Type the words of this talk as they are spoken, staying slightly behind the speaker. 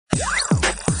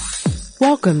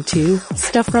Welcome to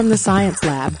Stuff from the Science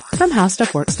Lab from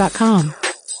HowStuffWorks.com.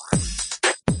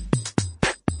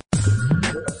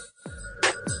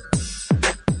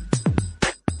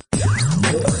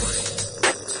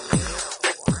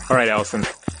 All right, Allison.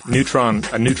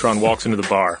 A neutron walks into the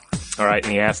bar. All right,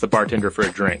 and he asks the bartender for a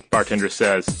drink. Bartender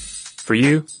says, "For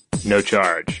you, no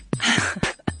charge."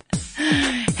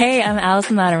 Hey, I'm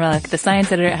Allison Loudermilk, the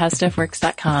science editor at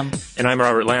HowStuffWorks.com. And I'm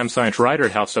Robert Lamb, science writer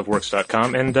at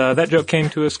HowStuffWorks.com. And that joke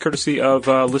came to us courtesy of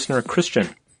listener Christian.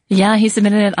 Yeah, he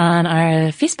submitted it on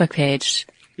our Facebook page.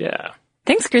 Yeah.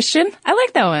 Thanks, Christian. I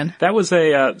like that one. That was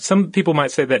some people might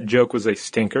say that joke was a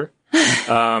stinker.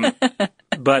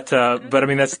 But I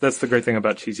mean, that's the great thing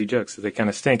about cheesy jokes, is they kind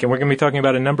of stink. And we're going to be talking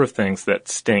about a number of things that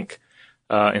stink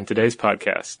in today's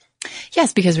podcast.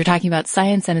 Yes, because we're talking about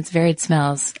science and its varied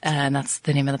smells, and that's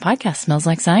the name of the podcast, Smells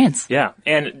Like Science. Yeah,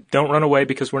 and don't run away,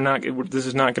 because this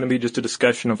is not going to be just a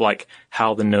discussion of like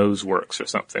how the nose works or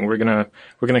something. We're going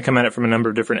to come at it from a number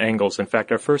of different angles. In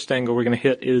fact, our first angle we're going to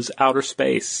hit is outer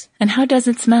space. And how does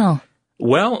it smell?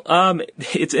 Well,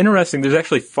 it's interesting. There's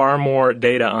actually far more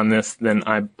data on this than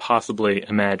I possibly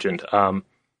imagined. I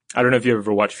don't know if you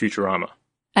ever watched Futurama.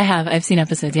 I have. I've seen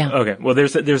episodes, yeah. Okay. Well,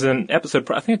 there's an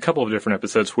episode, I think a couple of different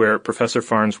episodes, where Professor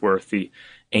Farnsworth, the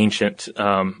ancient,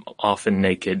 often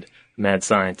naked mad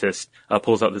scientist,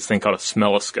 pulls out this thing called a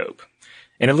smelloscope.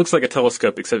 And it looks like a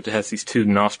telescope, except it has these two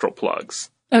nostril plugs.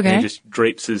 Okay. And he just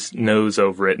drapes his nose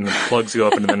over it, and the plugs go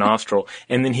up into the nostril,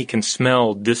 and then he can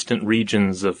smell distant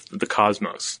regions of the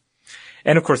cosmos.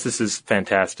 And of course, this is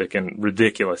fantastic and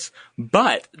ridiculous.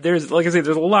 But like I say,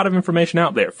 there's a lot of information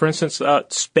out there. For instance,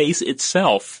 space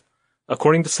itself,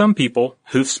 according to some people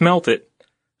who've smelt it,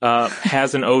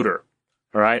 has an odor.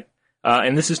 All right.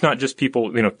 And this is not just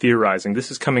people, theorizing.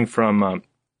 This is coming from,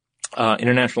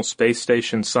 International Space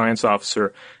Station science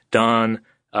officer Don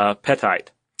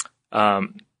Pettit.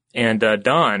 And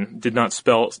Don did not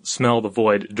smell the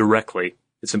void directly.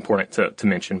 It's important to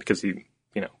mention, because he,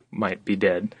 might be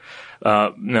dead.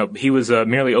 No, he was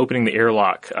merely opening the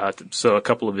airlock so a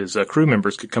couple of his crew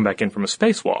members could come back in from a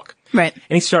spacewalk. Right.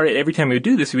 And he started, every time he would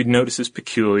do this, he would notice this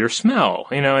peculiar smell.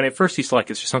 And at first he's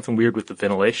like, is there something weird with the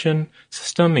ventilation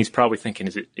system? He's probably thinking,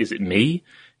 is it me?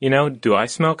 Do I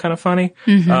smell kind of funny?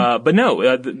 Mm-hmm. But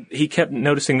no, he kept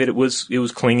noticing that it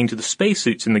was clinging to the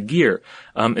spacesuits and the gear,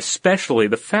 especially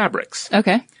the fabrics.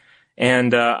 Okay.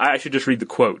 And I should just read the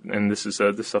quote, and this is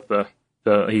this stuff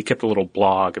he kept a little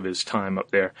blog of his time up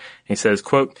there. He says,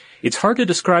 quote, "It's hard to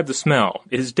describe the smell.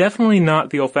 It is definitely not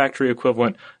the olfactory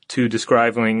equivalent to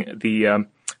describing the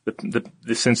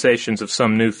sensations of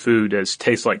some new food as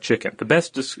tastes like chicken. The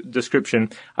best description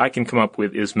I can come up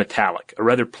with is metallic, a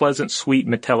rather pleasant, sweet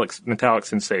metallic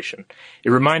sensation.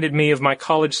 It reminded me of my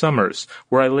college summers,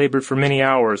 where I labored for many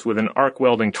hours with an arc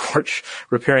welding torch,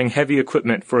 repairing heavy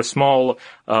equipment for a small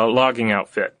logging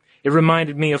outfit. It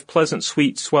reminded me of pleasant,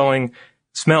 sweet, smelling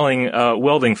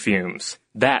welding fumes.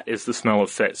 That is the smell of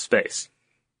space."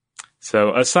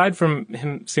 So aside from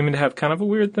him seeming to have kind of a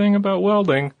weird thing about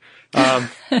welding,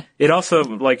 it also,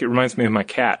 it reminds me of my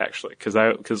cat, actually, because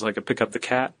I pick up the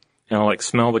cat and I'll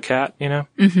smell the cat,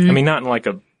 Mm-hmm. I mean, not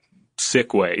in a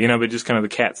sick way, but just kind of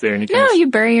the cat's there, and you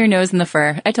bury your nose in the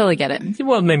fur. I totally get it.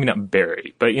 Well, maybe not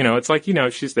bury, but it's like,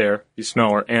 she's there, you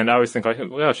smell her, and I always think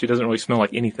well, she doesn't really smell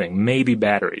like anything, maybe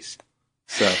batteries.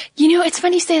 So. It's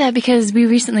funny you say that, because we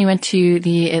recently went to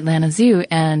the Atlanta Zoo,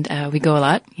 and we go a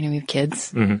lot. We have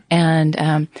kids. Mm-hmm. And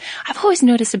I've always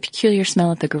noticed a peculiar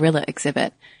smell at the gorilla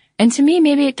exhibit. And to me,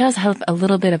 maybe it does have a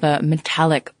little bit of a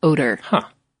metallic odor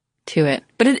to it.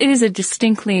 But it is a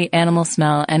distinctly animal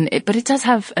smell, but it does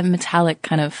have a metallic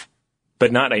kind of...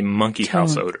 But not a monkey tone.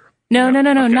 house odor. No, okay.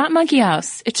 Not monkey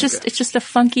house. It's just a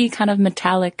funky kind of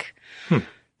metallic...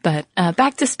 But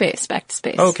back to space.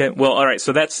 Okay, well, all right,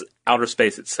 so that's outer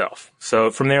space itself.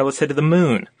 So from there, let's head to the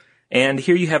moon. And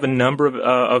here you have a number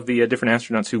of the different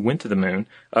astronauts who went to the moon,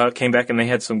 came back, and they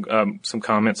had some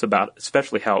comments about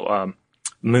especially how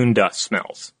moon dust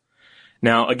smells.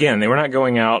 Now, again, they were not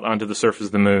going out onto the surface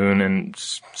of the moon and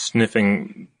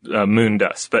sniffing moon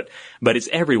dust, but it's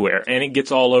everywhere, and it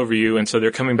gets all over you, and so they're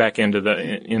coming back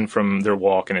in from their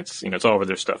walk, and it's all over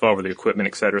their stuff, all over the equipment,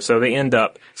 etc. So they end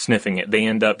up sniffing it. They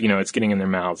end up, it's getting in their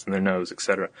mouths and their nose,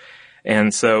 etc.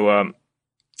 And so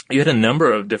you had a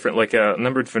number of different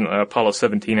Apollo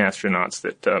 17 astronauts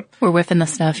that were whiffing the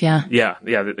stuff, yeah. Yeah,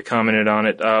 that commented on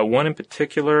it. One in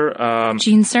particular,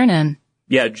 Gene Cernan.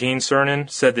 Yeah, Gene Cernan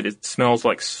said that it smells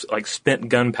like spent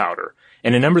gunpowder.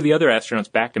 And a number of the other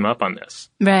astronauts backed him up on this.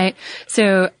 Right.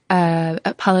 So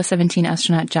Apollo 17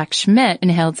 astronaut Jack Schmitt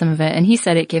inhaled some of it, and he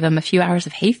said it gave him a few hours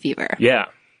of hay fever. Yeah.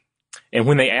 And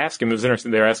when they asked him, it was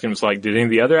interesting. They were asking him, it's like, did any of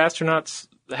the other astronauts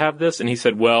have this? And he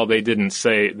said, well, they didn't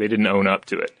own up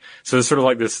to it. So it's sort of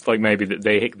like this, like maybe that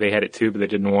they had it too, but they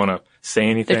didn't want to say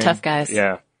anything. They're tough guys.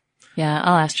 Yeah. Yeah,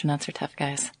 all astronauts are tough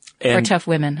guys. And, or tough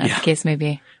women, as the case may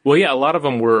be. Well, yeah, a lot of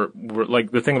them were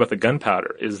like, the thing about the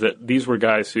gunpowder is that these were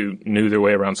guys who knew their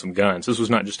way around some guns. This was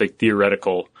not just a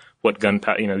theoretical what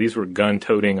gunpowder, these were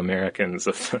gun-toting Americans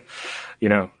of,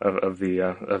 of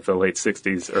the late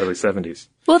 60s, early 70s.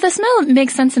 Well, the smell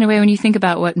makes sense in a way when you think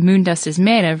about what moon dust is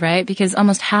made of, right? Because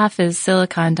almost half is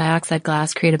silicon dioxide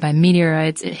glass created by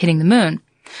meteoroids hitting the moon.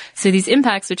 So these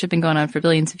impacts, which have been going on for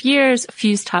billions of years,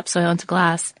 fuse topsoil into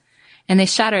glass, and they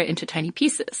shatter it into tiny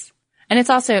pieces. And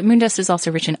moon dust is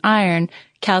also rich in iron,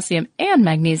 calcium, and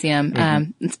magnesium.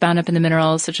 It's bound up in the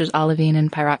minerals such as olivine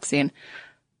and pyroxene.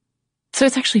 So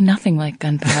it's actually nothing like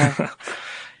gunpowder.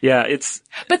 Yeah,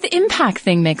 But the impact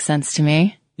thing makes sense to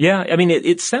me. Yeah, I mean,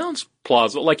 it sounds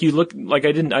plausible. Like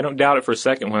I don't doubt it for a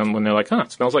second when they're like,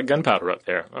 it smells like gunpowder up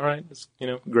there. All right, it's,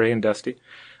 gray and dusty.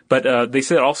 But, they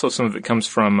said also some of it comes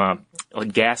from,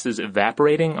 like gases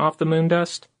evaporating off the moon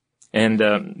dust. And,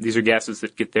 these are gases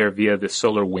that get there via the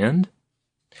solar wind.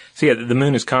 So yeah, the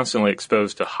moon is constantly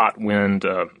exposed to hot wind,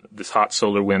 this hot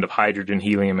solar wind of hydrogen,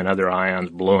 helium, and other ions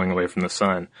blowing away from the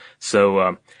sun.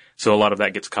 So a lot of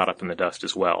that gets caught up in the dust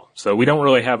as well. So we don't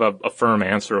really have a firm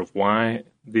answer of why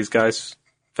these guys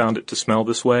found it to smell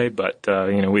this way, but,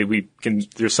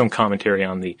 there's some commentary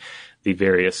on the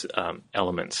various,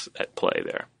 elements at play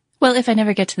there. Well, if I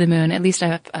never get to the moon, at least I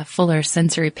have a fuller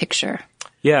sensory picture.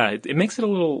 Yeah, it makes it a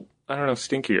little, I don't know,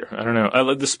 stinkier. I don't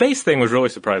know. The space thing was really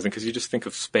surprising because you just think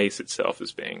of space itself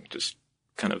as being just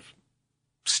kind of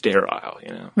sterile,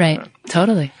 Right.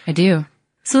 Totally. I do.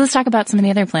 So let's talk about some of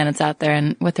the other planets out there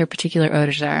and what their particular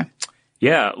odors are.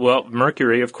 Yeah. Well,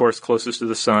 Mercury, of course, closest to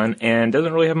the sun and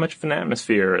doesn't really have much of an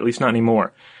atmosphere, at least not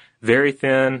anymore. Very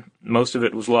thin. Most of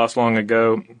it was lost long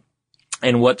ago.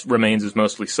 And what remains is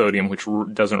mostly sodium, which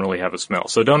doesn't really have a smell.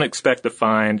 So don't expect to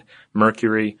find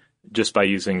Mercury just by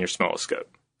using your smelloscope.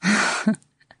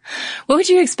 What would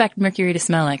you expect Mercury to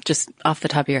smell like, just off the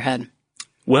top of your head?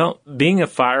 Well, being a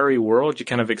fiery world, you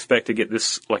kind of expect to get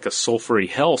this like a sulfury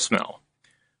hell smell,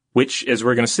 which, as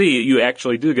we're going to see, you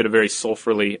actually do get a very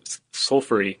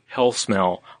sulfury hell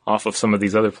smell off of some of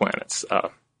these other planets.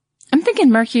 I'm thinking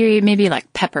Mercury, maybe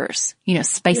like peppers,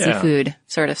 spicy food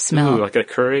sort of smell. Ooh, like a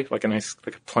curry, like a nice,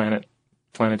 like a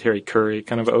planetary curry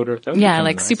kind of odor. Yeah,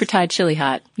 like nice. Super Tide chili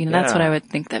hot. That's what I would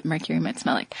think that Mercury might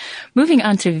smell like. Moving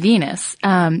on to Venus,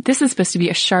 this is supposed to be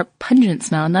a sharp, pungent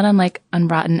smell, not unlike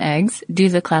unrotten eggs, due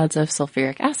to the clouds of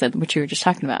sulfuric acid, which we were just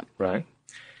talking about. Right.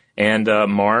 And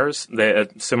Mars, in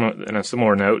a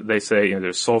similar note, they say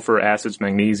there's sulfur, acids,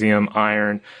 magnesium,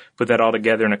 iron. Put that all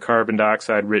together in a carbon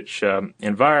dioxide-rich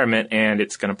environment, and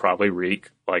it's going to probably reek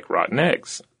like rotten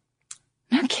eggs.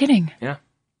 No kidding. Yeah.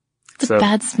 It's a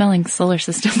bad-smelling solar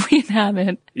system we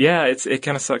inhabit. Yeah, it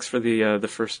kind of sucks for the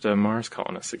first Mars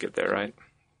colonists to get there, right?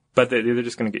 But they're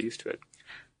just going to get used to it.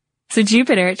 So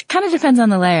Jupiter, it kind of depends on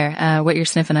the layer, what you're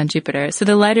sniffing on Jupiter. So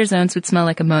the lighter zones would smell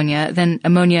like ammonia, then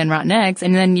ammonia and rotten eggs,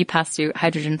 and then you pass through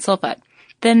hydrogen sulfide.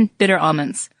 Then bitter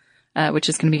almonds, which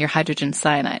is going to be your hydrogen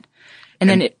cyanide.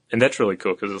 And that's really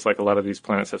cool because it's like a lot of these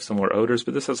planets have similar odors,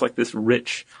 but this has like this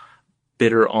rich,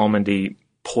 bitter almondy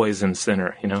poison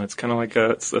center. It's kind of like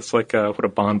it's like what a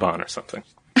bonbon or something.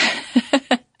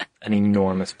 An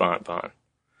enormous bonbon.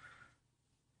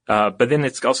 But then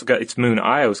it's also got its moon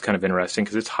Io is kind of interesting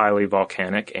because it's highly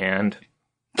volcanic and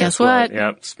guess what? Yeah,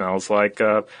 it smells like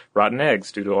rotten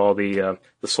eggs due to all the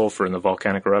sulfur in the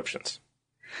volcanic eruptions.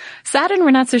 Saturn,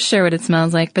 we're not so sure what it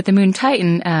smells like, but the moon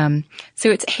Titan, so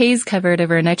it's haze covered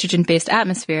over a nitrogen-based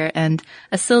atmosphere and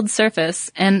a sealed surface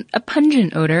and a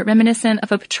pungent odor reminiscent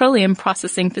of a petroleum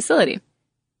processing facility.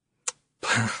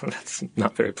 That's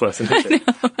not very pleasant, is it?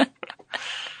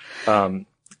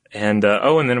 And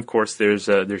then of course there's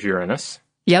Uranus.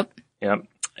 Yep.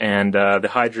 And, the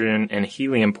hydrogen and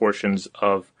helium portions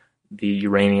of the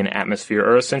Uranian atmosphere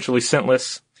are essentially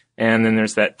scentless. And then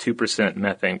there's that 2%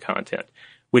 methane content,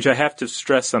 which I have to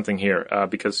stress something here,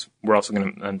 because we're also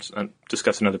going to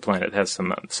discuss another planet that has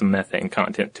some methane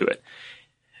content to it.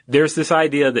 There's this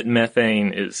idea that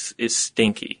methane is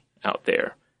stinky out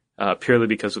there, purely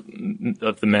because of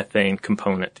the methane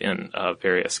component in,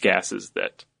 various gases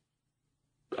that,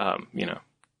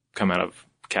 come out of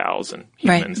cows and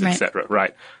humans, right. etc.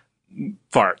 Right.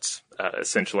 Farts,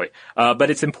 essentially. But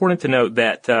it's important to note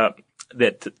that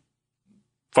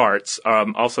farts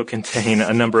also contain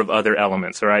a number of other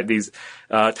elements, all right? These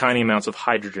tiny amounts of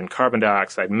hydrogen, carbon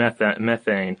dioxide,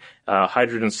 methane,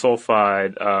 hydrogen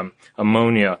sulfide,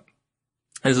 ammonia,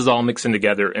 This is all mixing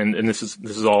together, and this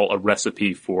is all a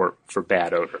recipe for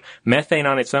bad odor. Methane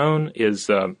on its own is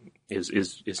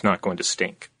not going to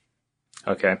stink.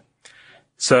 Okay,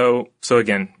 so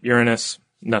again, Uranus,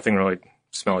 nothing really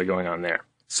smelly going on there.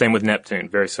 Same with Neptune,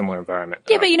 very similar environment.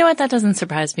 Yeah, but you know what? That doesn't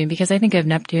surprise me because I think of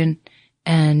Neptune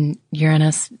and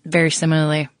Uranus very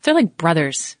similarly. They're like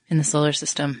brothers in the solar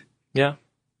system. Yeah.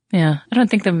 Yeah, I don't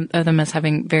think of them as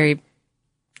having very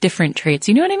different traits.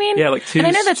 You know what I mean? Yeah, like two and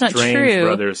I know that's not strange true.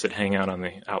 brothers that hang out on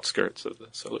the outskirts of the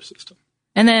solar system.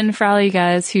 And then for all you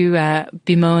guys who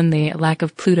bemoan the lack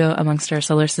of Pluto amongst our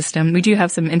solar system, we do have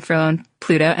some info on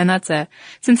Pluto, and that's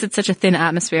since it's such a thin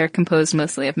atmosphere composed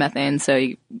mostly of methane, so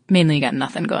you got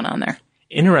nothing going on there.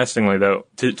 Interestingly, though,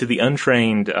 to the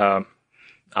untrained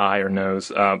eye or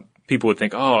nose, people would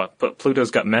think, oh, but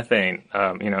Pluto's got methane,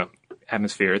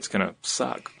 atmosphere, it's going to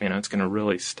suck, it's going to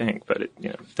really stink, but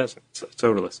it doesn't. It's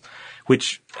odorless.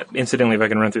 Which, incidentally, if I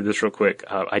can run through this real quick,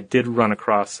 I did run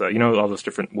across, all those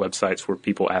different websites where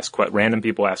people ask, random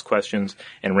people ask questions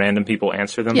and random people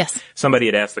answer them. Yes. Somebody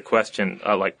had asked the question,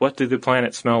 what do the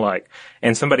planets smell like?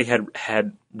 And somebody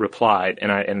had replied,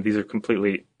 and these are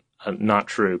completely not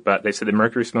true, but they said that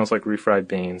Mercury smells like refried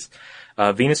beans,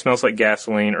 Venus smells like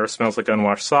gasoline, Earth smells like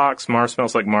unwashed socks, Mars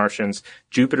smells like Martians,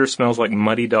 Jupiter smells like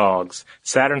muddy dogs,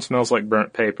 Saturn smells like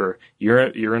burnt paper,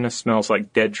 Uranus smells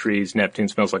like dead trees, Neptune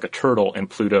smells like a turtle, and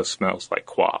Pluto smells like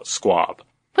squab.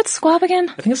 What's squab again?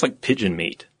 I think it's like pigeon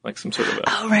meat, like some sort of a...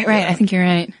 Oh, right. I think you're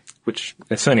right.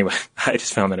 So anyway, I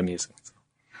just found that amusing.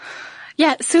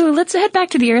 Yeah, so let's head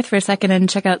back to the Earth for a second and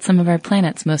check out some of our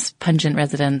planet's most pungent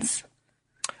residents.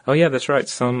 Oh, yeah, that's right.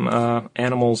 Some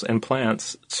animals and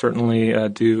plants certainly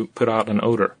do put out an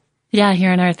odor. Yeah,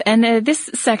 here on Earth. And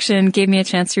this section gave me a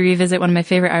chance to revisit one of my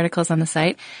favorite articles on the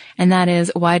site, and that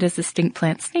is, Why Does the Stink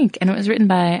Plant Stink? And it was written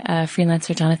by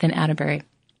freelancer Jonathan Atterbury.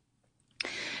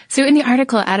 So in the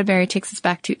article, Atterbury takes us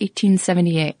back to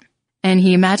 1878, and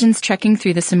he imagines trekking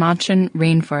through the Sumatran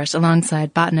rainforest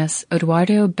alongside botanist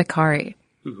Edoardo Beccari.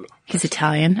 Ooh. He's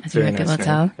Italian, as you might be able to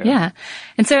tell. Yeah. Yeah.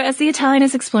 And so as the Italian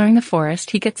is exploring the forest,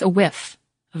 he gets a whiff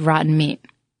of rotten meat.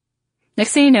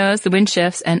 Next thing he knows, the wind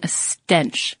shifts and a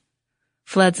stench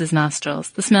floods his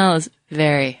nostrils. The smell is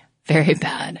very, very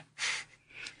bad.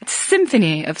 It's a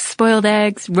symphony of spoiled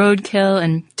eggs, roadkill,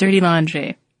 and dirty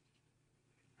laundry.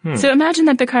 So imagine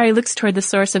that Beccari looks toward the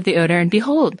source of the odor, and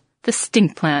behold, the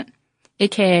stink plant,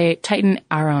 aka Titan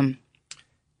arum.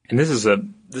 And this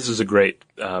is a great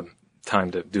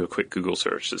time to do a quick Google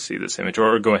search to see this image,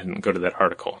 or go ahead and go to that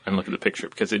article and look at the picture,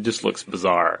 because it just looks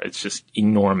bizarre. It's just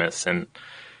enormous and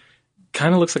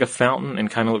kind of looks like a fountain,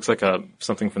 and kind of looks like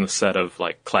something from the set of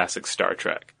like classic Star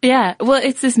Trek. Yeah, well,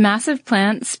 it's this massive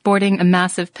plant sporting a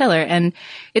massive pillar, and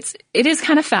it is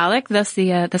kind of phallic, thus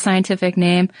the scientific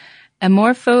name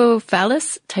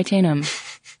Amorphophallus titanum,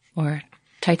 or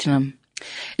titanum.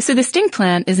 So the stink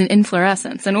plant is an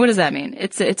inflorescence, and what does that mean?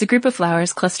 It's a group of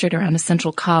flowers clustered around a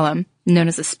central column known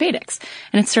as a spadix,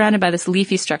 and it's surrounded by this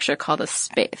leafy structure called a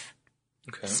spathe.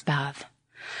 Okay. Spathe.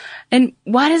 And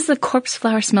why does the corpse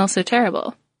flower smell so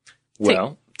terrible?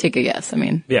 Well, take a guess.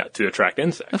 Yeah, to attract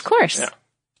insects. Of course. Yeah.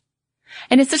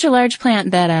 And it's such a large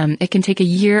plant that it can take a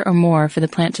year or more for the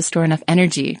plant to store enough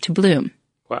energy to bloom.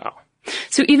 Wow.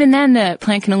 So even then, the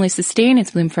plant can only sustain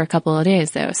its bloom for a couple of days,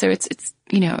 though. So it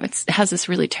has this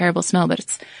really terrible smell,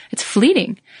 but it's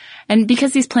fleeting. And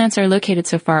because these plants are located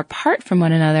so far apart from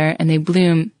one another, and they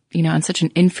bloom, on such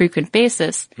an infrequent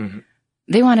basis,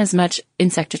 they want as much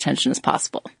insect attention as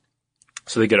possible.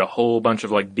 So they get a whole bunch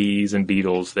of like bees and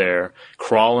beetles there,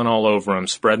 crawling all over them,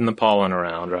 spreading the pollen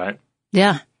around, right?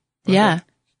 Yeah. Okay. Yeah.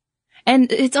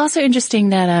 And it's also interesting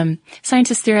that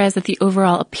scientists theorize that the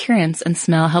overall appearance and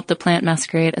smell help the plant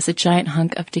masquerade as a giant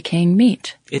hunk of decaying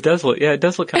meat. It does look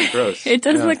kind of gross. It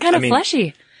does look kind of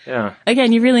fleshy. Yeah.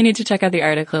 Again, you really need to check out the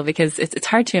article because it's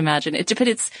hard to imagine. But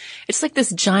it's like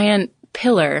this giant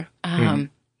pillar.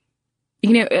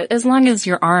 As long as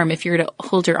your arm, if you were to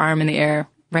hold your arm in the air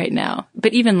right now,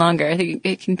 but even longer, I think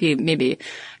it can be maybe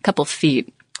a couple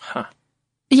feet. Huh.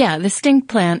 Yeah, the stink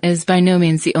plant is by no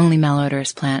means the only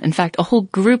malodorous plant. In fact, a whole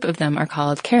group of them are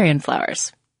called carrion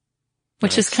flowers,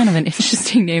 which is kind of an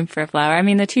interesting name for a flower.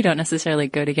 The two don't necessarily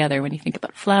go together when you think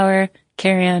about flower,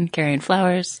 carrion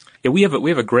flowers. Yeah, we have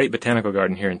a great botanical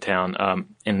garden here in town,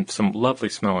 and some lovely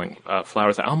smelling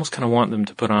flowers. I almost kind of want them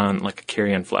to put on like a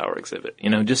carrion flower exhibit,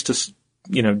 just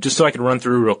so I could run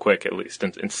through real quick at least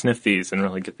and sniff these and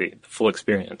really get the full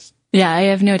experience. Yeah, I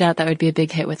have no doubt that would be a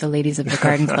big hit with the ladies of the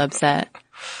garden club set.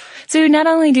 So not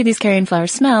only do these carrion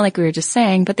flowers smell, like we were just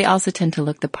saying, but they also tend to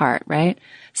look the part, right?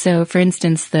 So, for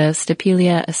instance, the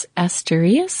Stapelia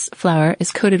asturias flower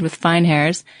is coated with fine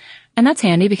hairs, And that's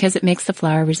handy because it makes the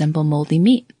flower resemble moldy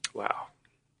meat. Wow.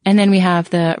 And then we have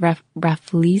the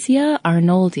Rafflesia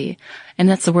arnoldi, and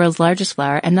that's the world's largest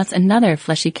flower, and that's another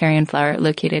fleshy carrion flower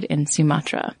located in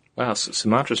Sumatra. Wow, so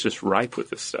Sumatra's just ripe with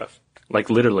this stuff. Like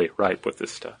literally ripe with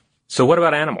this stuff. So what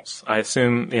about animals? I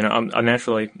assume,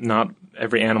 naturally not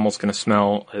every animal's going to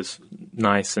smell as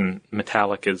nice and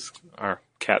metallic as our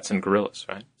cats and gorillas,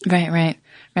 right?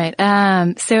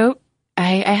 Right. So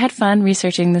I had fun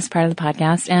researching this part of the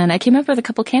podcast, and I came up with a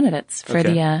couple candidates for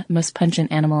the most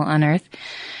pungent animal on Earth.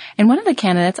 And one of the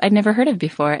candidates I'd never heard of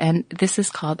before, and this is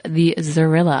called the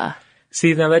Zorilla.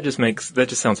 See, now that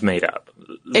just sounds made up.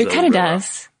 It kind of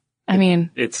does. I mean,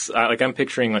 it's like I'm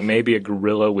picturing like maybe a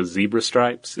gorilla with zebra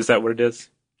stripes. Is that what it is?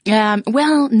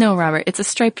 Well, no, Robert. It's a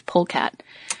striped polecat.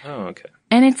 Oh, okay.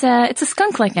 And it's a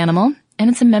skunk-like animal, and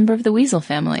it's a member of the weasel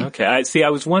family. Okay. I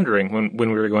was wondering when we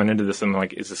were going into this, I'm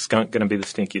like, is a skunk going to be the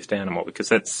stinkiest animal? Because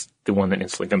that's the one that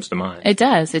instantly comes to mind. It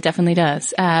does. It definitely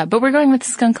does. But we're going with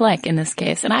skunk-like in this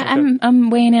case, and I'm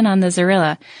weighing in on the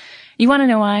Zorilla. You want to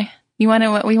know why? We want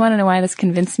to know why this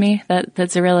convinced me that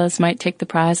Zorillas might take the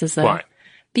prize as Why?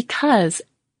 Because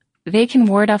they can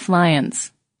ward off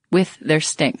lions with their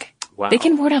stink. Wow. They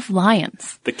can ward off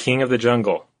lions. The king of the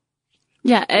jungle.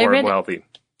 Yeah,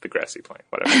 the grassy plain,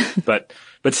 whatever.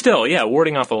 but still, yeah,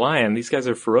 warding off a lion, these guys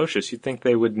are ferocious. You'd think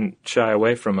they wouldn't shy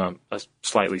away from a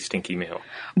slightly stinky meal.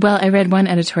 Well, I read one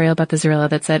editorial about the Zorilla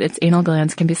that said its anal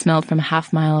glands can be smelled from a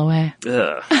half mile away.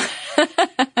 Ugh.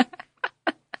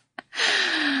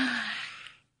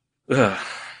 Ugh.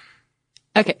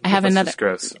 Okay, I have another.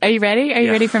 Gross. Are you ready? Are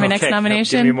you ready for my next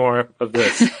nomination? Give me more of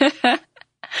this.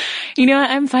 You know what?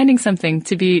 I'm finding something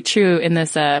to be true in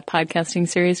this podcasting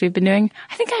series we've been doing.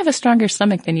 I think I have a stronger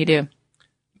stomach than you do.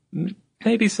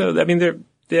 Maybe so.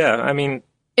 I mean,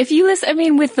 if you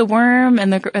listen, with the worm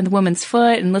and the woman's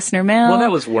foot and listener mail. Well,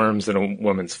 that was worms in a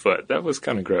woman's foot. That was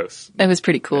kind of gross. That was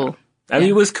pretty cool. Yeah. I mean,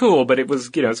 it was cool, but it was,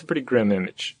 it's a pretty grim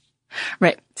image.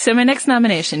 Right. So my next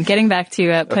nomination, getting back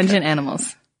to pungent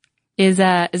animals, is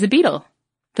a beetle,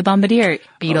 the bombardier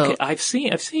beetle. Okay, I've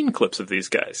seen clips of these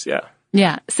guys. Yeah.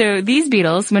 Yeah. So these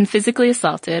beetles, when physically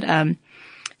assaulted,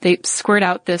 they squirt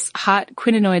out this hot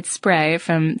quininoid spray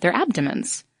from their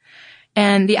abdomens.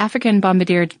 And the African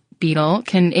bombardier beetle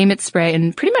can aim its spray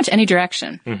in pretty much any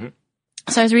direction. Mm-hmm.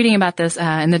 So I was reading about this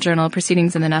in the journal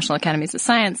Proceedings in the National Academies of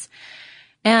Science.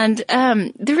 And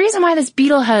the reason why this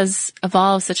beetle has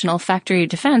evolved such an olfactory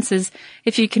defense is,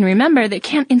 if you can remember, that it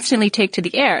can't instantly take to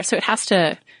the air. So it has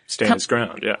to stand its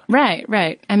ground, yeah.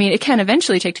 Right. I mean, it can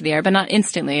eventually take to the air, but not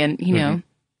instantly. And,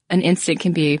 an instant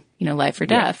can be, life or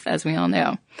death, as we all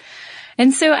know.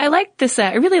 And so I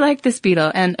really like this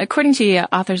beetle. And according to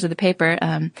the authors of the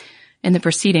paper, in the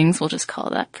Proceedings, we'll just call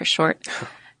that for short,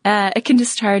 it can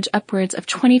discharge upwards of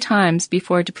 20 times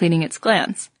before depleting its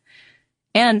glands.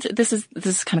 And this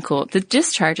is kind of cool. The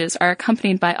discharges are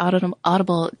accompanied by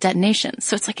audible detonations.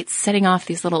 So it's like it's setting off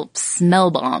these little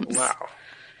smell bombs. Wow.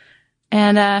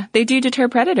 And they do deter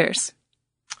predators.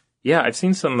 Yeah, I've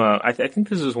seen some. I think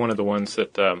this is one of the ones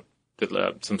that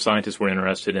some scientists were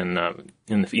interested in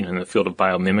the field of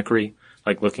biomimicry,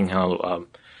 like looking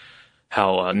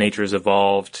how nature has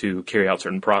evolved to carry out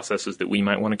certain processes that we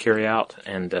might want to carry out,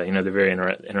 and they're very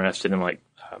interested in like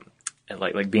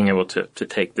being able to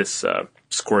take this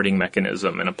squirting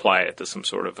mechanism and apply it to some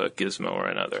sort of a gizmo or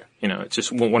another. It's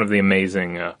just one of the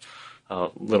amazing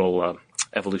little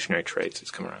evolutionary traits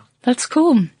that's come around. That's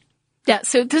cool. Yeah,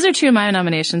 so those are two of my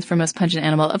nominations for most pungent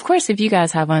animal. Of course, if you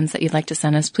guys have ones that you'd like to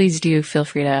send us, please do feel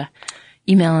free to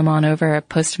email them on over or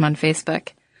post them on Facebook.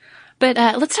 But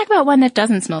let's talk about one that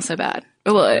doesn't smell so bad.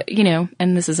 Well,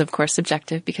 and this is, of course,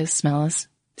 subjective because smell is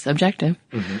subjective.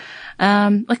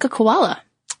 Mm-hmm. Like a koala.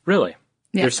 Really?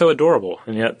 Yeah. They're so adorable,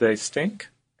 and yet they stink?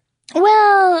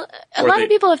 Well, a lot of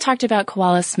people have talked about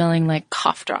koalas smelling like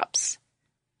cough drops.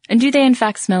 And do they, in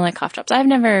fact, smell like cough drops? I've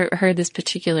never heard this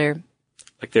particular...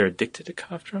 Like they're addicted to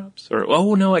cough drops? Or,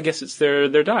 oh, no, I guess it's their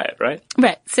diet, right?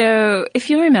 Right. So, if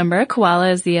you remember, a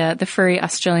koala is the furry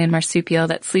Australian marsupial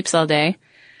that sleeps all day.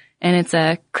 And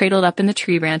it's cradled up in the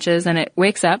tree branches, and it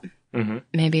wakes up,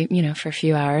 maybe, for a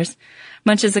few hours,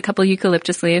 munches a couple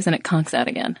eucalyptus leaves, and it conks out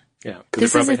again. Yeah, because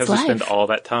it probably has to spend all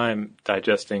that time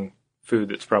digesting food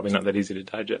that's probably not that easy to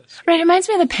digest. Right. It reminds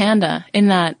me of the panda in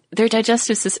that their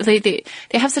digestive system, they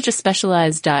have such a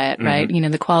specialized diet, right?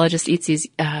 The koala just eats these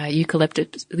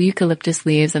eucalyptus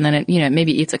leaves, and then it,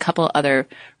 maybe eats a couple other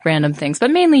random things, but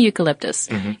mainly eucalyptus.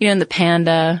 And the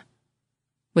panda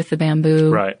with the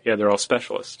bamboo. Right. Yeah, they're all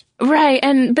specialists. Right.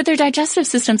 But their digestive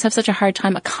systems have such a hard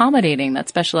time accommodating that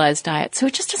specialized diet. So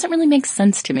it just doesn't really make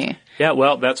sense to me. Yeah.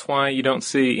 Well, that's why you don't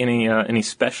see any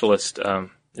specialist,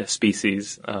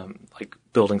 species, like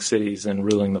building cities and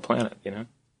ruling the planet. I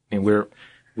mean,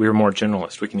 we're more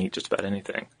generalist. We can eat just about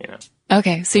anything.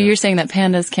 Okay, so you're saying that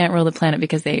pandas can't rule the planet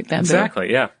because they eat bamboo?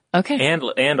 Exactly. Yeah. Okay.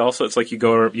 And also, it's like you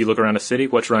look around a city.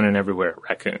 What's running everywhere?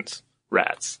 Raccoons,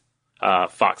 rats,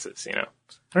 foxes. I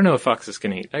don't know if foxes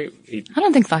can eat. I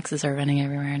don't think foxes are running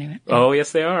everywhere anyway. Oh,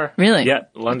 yes, they are. Really? Yeah,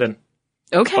 London.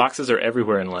 Okay. Foxes are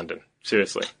everywhere in London.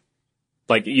 Seriously.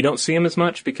 Like, you don't see them as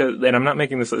much and I'm not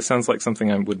making this, it sounds like something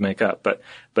I would make up, but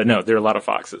no, there are a lot of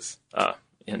foxes,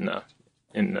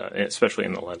 especially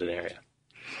in the London area.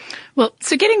 Well,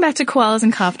 so getting back to koalas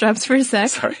and cough drops for a sec.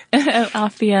 Sorry.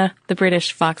 Off the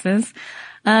British foxes.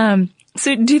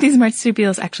 So do these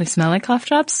marsupials actually smell like cough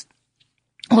drops?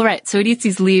 All right. So it eats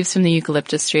these leaves from the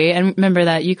eucalyptus tree. And remember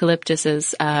that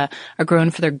eucalyptuses are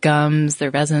grown for their gums, their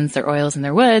resins, their oils, and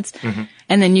their woods. Mm-hmm.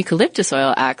 And then eucalyptus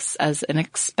oil acts as an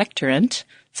expectorant.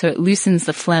 So it loosens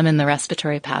the phlegm in the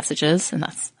respiratory passages. And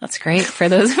that's great for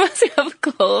those of us who have a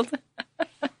cold.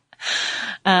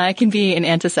 It can be an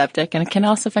antiseptic, and it can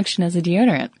also function as a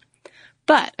deodorant.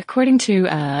 But according to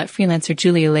freelancer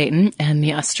Julia Layton and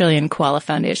the Australian Koala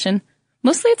Foundation,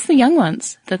 mostly it's the young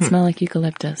ones that smell like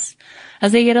eucalyptus.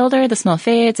 As they get older, the smell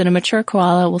fades, and a mature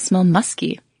koala will smell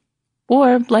musky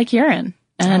or like urine,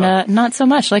 and not so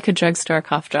much like a drugstore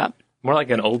cough drop. More like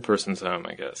an old person's home,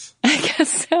 I guess. I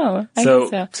guess so. I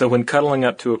guess so when cuddling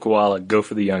up to a koala, go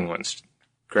for the young ones.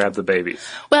 Grab the babies.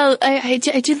 Well, I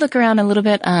did look around a little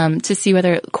bit to see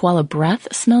whether koala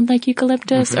breath smelled like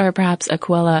eucalyptus, or perhaps a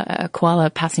koala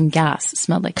passing gas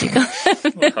smelled like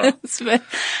eucalyptus. Wow.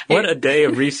 What a day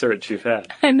of research you've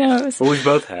had. I know. We've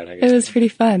both had, I guess. It was pretty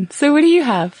fun. So what do you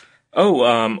have?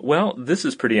 Oh, well, this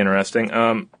is pretty interesting.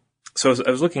 So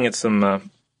I was looking at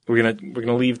some. We're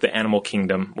gonna leave the animal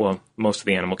kingdom. Well, most of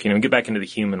the animal kingdom, and get back into the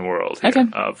human world here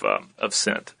of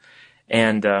scent,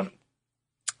 and.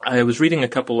 I was reading a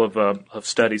couple of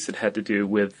studies that had to do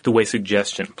with the way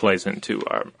suggestion plays into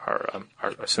our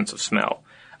sense of smell.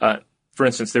 For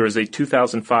instance, there was a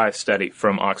 2005 study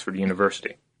from Oxford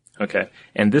University. Okay,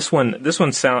 and this one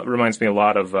reminds me a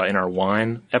lot of in our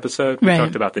wine episode. We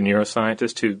talked about the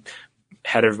neuroscientist who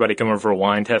had everybody come over for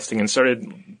wine testing and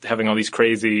started having all these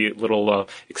crazy little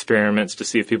experiments to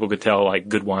see if people could tell like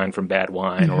good wine from bad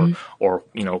wine, or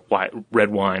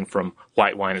red wine from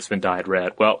white wine that's been dyed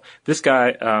red. Well, this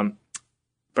guy,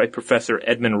 Professor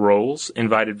Edmund Rolls,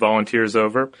 invited volunteers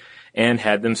over and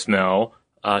had them smell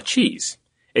cheese.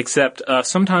 Except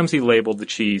sometimes he labeled the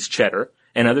cheese cheddar,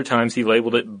 and other times he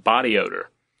labeled it body odor.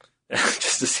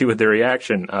 Just to see what their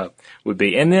reaction would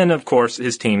be. And then, of course,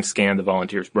 his team scanned the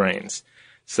volunteers' brains.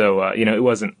 So, it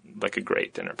wasn't like a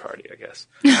great dinner party, I guess.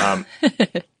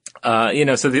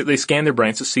 So they scan their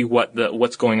brains to see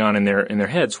what's going on in their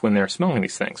heads when they're smelling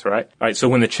these things, right? All right, so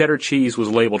when the cheddar cheese was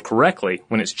labeled correctly,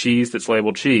 when it's cheese that's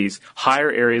labeled cheese, higher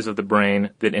areas of the brain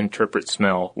that interpret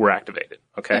smell were activated,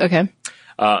 okay? Okay.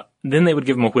 Then they would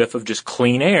give them a whiff of just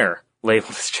clean air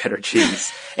labeled as cheddar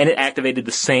cheese, and it activated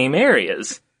the same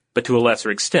areas, but to a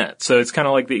lesser extent. So it's kind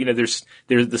of like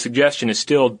the suggestion is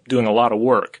still doing a lot of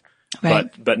work,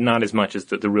 right, but not as much as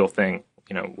the real thing,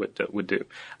 would do.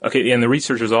 Okay. And the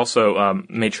researchers also,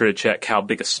 made sure to check how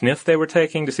big a sniff they were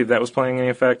taking to see if that was playing any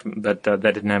effect, but, that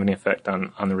didn't have any effect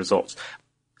on the results.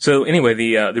 So anyway,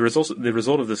 the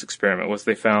result of this experiment was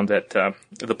they found that,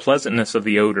 the pleasantness of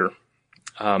the odor,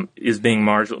 is being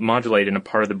modulated in a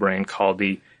part of the brain called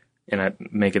and I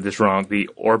may get this wrong, the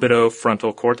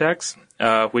orbitofrontal cortex,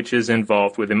 which is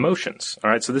involved with emotions. All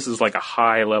right, so this is like a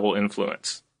high level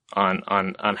influence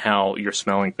on how you're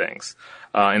smelling things.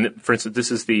 And for instance,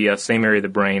 this is the same area of the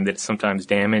brain that's sometimes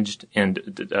damaged in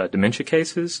dementia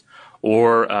cases,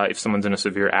 or if someone's in a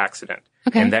severe accident.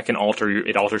 Okay. And that can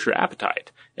alters your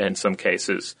appetite in some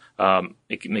cases.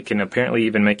 It can apparently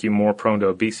even make you more prone to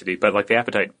obesity. But like the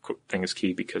appetite thing is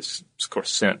key because, of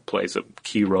course, scent plays a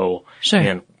key role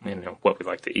in what we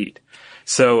like to eat.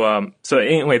 So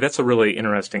anyway, that's a really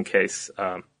interesting case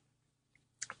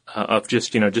of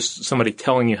just somebody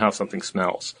telling you how something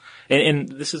smells. And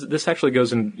this actually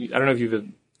goes in. I don't know if you've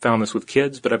found this with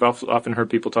kids, but I've often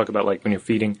heard people talk about like when you're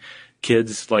feeding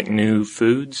kids like new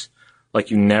foods. Like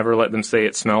you never let them say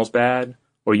it smells bad,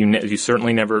 or you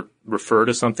certainly never refer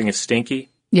to something as stinky.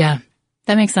 Yeah,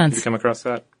 that makes sense. Have you come across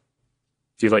that?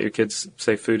 Do you let your kids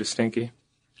say food is stinky?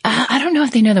 I don't know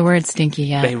if they know the word stinky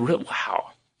yet.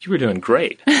 Wow, you were doing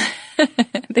great.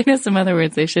 They know some other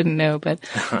words they shouldn't know, but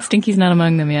stinky's not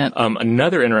among them yet.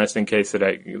 Another interesting case that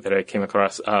I came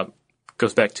across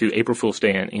goes back to April Fool's Day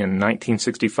in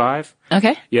 1965.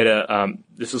 Okay. You had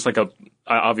this was like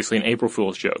obviously an April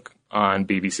Fool's joke on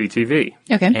BBC TV.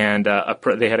 Okay. And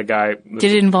they had a guy.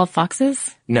 Did it involve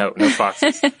foxes? No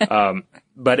foxes.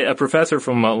 But a professor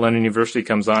from London University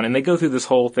comes on, and they go through this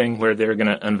whole thing where they're going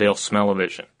to unveil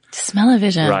smell-o-vision.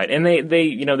 Smell-o-vision. Right. And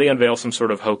they unveil some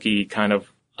sort of hokey kind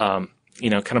of, kind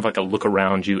of like a look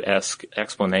around you-esque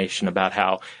explanation about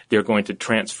how they're going to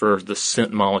transfer the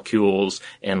scent molecules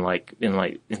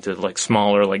into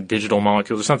smaller, like digital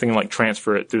molecules or something, and like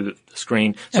transfer it through the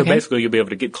screen. So basically you'll be able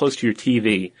to get close to your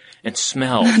TV and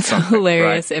smell That's something. a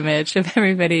hilarious right? image of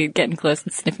everybody getting close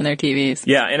and sniffing their TVs.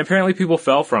 Yeah, and apparently people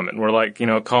fell from it and were like,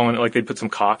 calling it, like they put some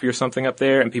coffee or something up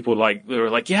there, and people they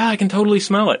were like, yeah, I can totally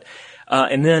smell it.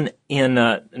 And then in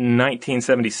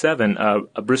 1977,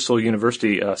 a Bristol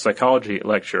University psychology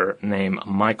lecturer named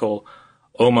Michael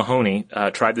O'Mahony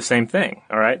tried the same thing.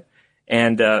 All right,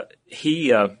 and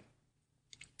he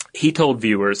told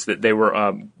viewers that they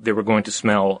were going to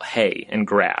smell hay and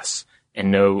grass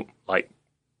and no like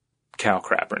cow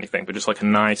crap or anything, but just like a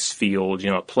nice field,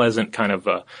 a pleasant kind of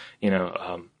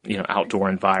outdoor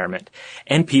environment.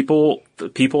 And people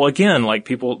again, like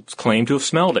people claim to have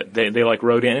smelled it. They like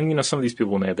wrote in, and some of these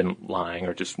people may have been lying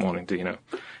or just wanting to, they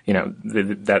kind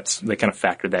of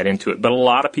factored that into it. But a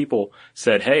lot of people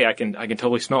said, hey, I can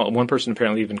totally smell it. One person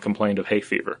apparently even complained of hay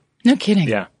fever. No kidding.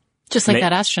 Yeah. Just like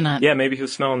that astronaut. Yeah, maybe he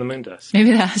was smelling the moon dust.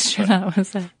 Maybe the astronaut was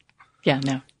that. Yeah,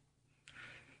 no.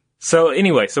 So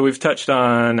anyway, we've touched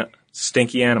on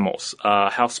stinky animals,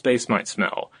 how space might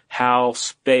smell, how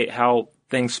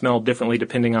things smell differently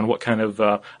depending on what kind of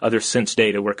other sense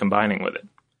data we're combining with it.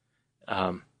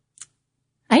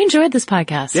 I enjoyed this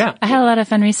podcast. Yeah. I had a lot of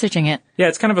fun researching it. Yeah,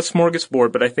 it's kind of a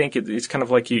smorgasbord, but I think it's kind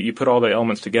of like you put all the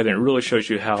elements together, and it really shows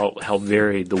you how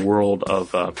varied the world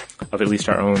of at least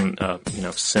our own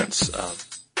sense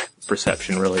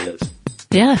perception really is.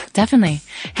 Yeah, definitely.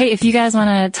 Hey, if you guys want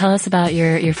to tell us about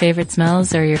your favorite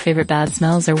smells or your favorite bad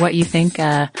smells or what you think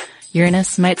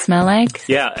Uranus might smell like.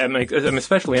 Yeah, I'm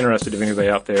especially interested if anybody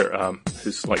out there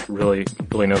who's like really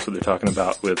knows what they're talking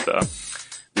about with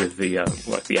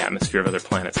the atmosphere of other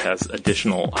planets has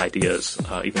additional ideas,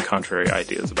 even contrary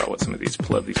ideas about what some of these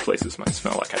places might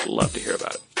smell like. I'd love to hear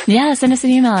about it. Yeah, send us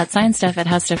an email at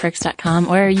sciencestuff@howstuffworks.com,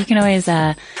 or you can always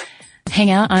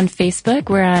hang out on Facebook.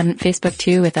 We're on Facebook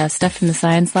too with Stuff from the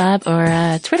Science Lab,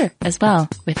 or Twitter as well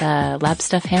with Lab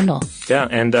Stuff handle. Yeah,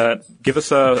 and give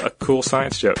us a cool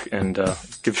science joke, and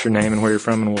give us your name and where you're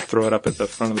from, and we'll throw it up at the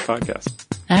front of the podcast.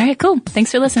 All right, cool.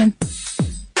 Thanks for listening.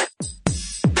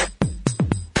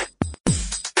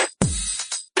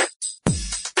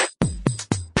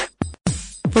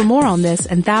 For more on this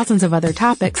and thousands of other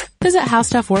topics, visit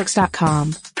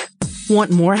howstuffworks.com.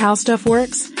 Want more How Stuff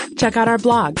Works? Check out our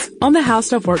blogs on the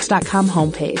howstuffworks.com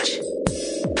homepage.